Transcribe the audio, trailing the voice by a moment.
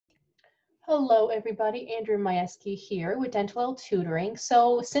Hello, everybody. Andrea Majewski here with Dentalelle Tutoring.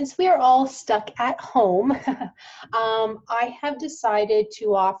 So since we are all stuck at home, I have decided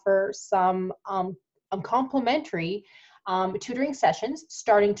to offer some complimentary tutoring sessions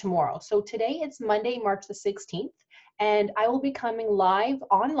starting tomorrow. So today it's Monday, March the 16th, and I will be coming live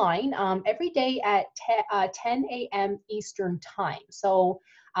online every day at 10 a.m. Eastern time. So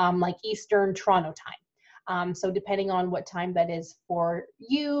like Eastern Toronto time. So depending on what time that is for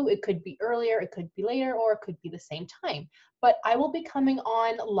you, it could be earlier, it could be later, or it could be the same time. But I will be coming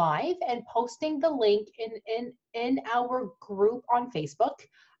on live and posting the link in our group on Facebook,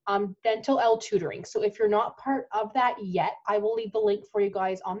 Dentalelle Tutoring. So if you're not part of that yet, I will leave the link for you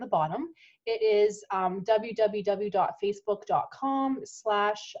guys on the bottom. It is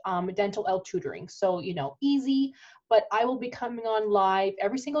www.facebook.com/Dentalelle Tutoring. So, easy, but I will be coming on live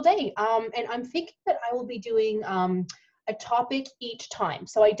every single day. And I'm thinking that I will be doing a topic each time.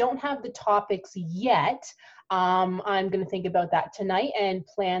 So I don't have the topics yet. I'm going to think about that tonight and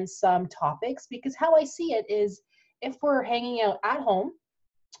plan some topics, because how I see it is, if we're hanging out at home,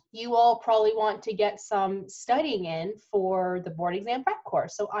 you all probably want to get some studying in for the board exam prep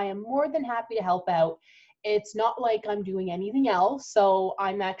course. So I am more than happy to help out. It's not like I'm doing anything else, so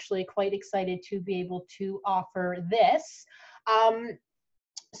I'm actually quite excited to be able to offer this.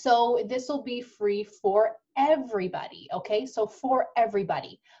 So this will be free for everybody, okay? So for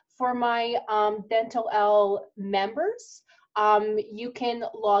everybody. For my Dentalelle members, you can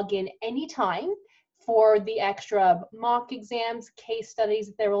log in anytime. For the extra mock exams, case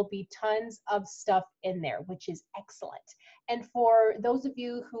studies, there will be tons of stuff in there, which is excellent. And for those of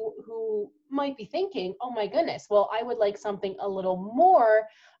you who might be thinking, oh my goodness, well, I would like something a little more,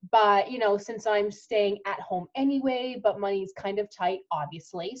 but since I'm staying at home anyway, but money's kind of tight,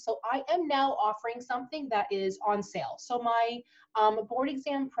 obviously. So I am now offering something that is on sale. So my board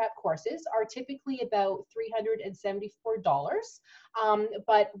exam prep courses are typically about $374.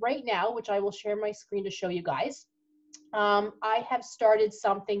 But right now, which I will share my screen to show you guys, I have started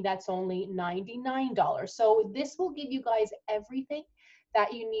something that's only $99. So this will give you guys everything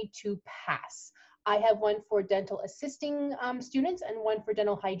that you need to pass. I have one for dental assisting students and one for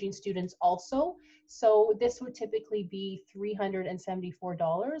dental hygiene students also. So this would typically be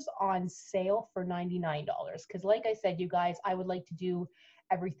 $374 on sale for $99. Because like I said, you guys, I would like to do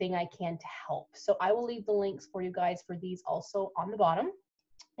everything I can to help. So I will leave the links for you guys for these also on the bottom.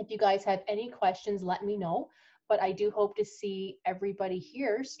 If you guys have any questions, let me know. But I do hope to see everybody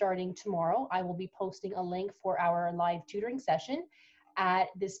here starting tomorrow. I will be posting a link for our live tutoring session at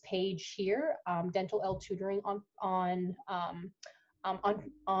this page here, Dentalelle Tutoring on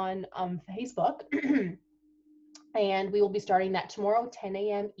Facebook. And we will be starting that tomorrow, 10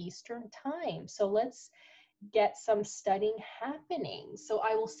 a.m. Eastern time. So let's get some studying happening. So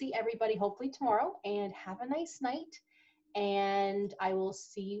I will see everybody hopefully tomorrow, and have a nice night. And I will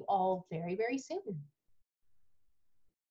see you all very, very soon.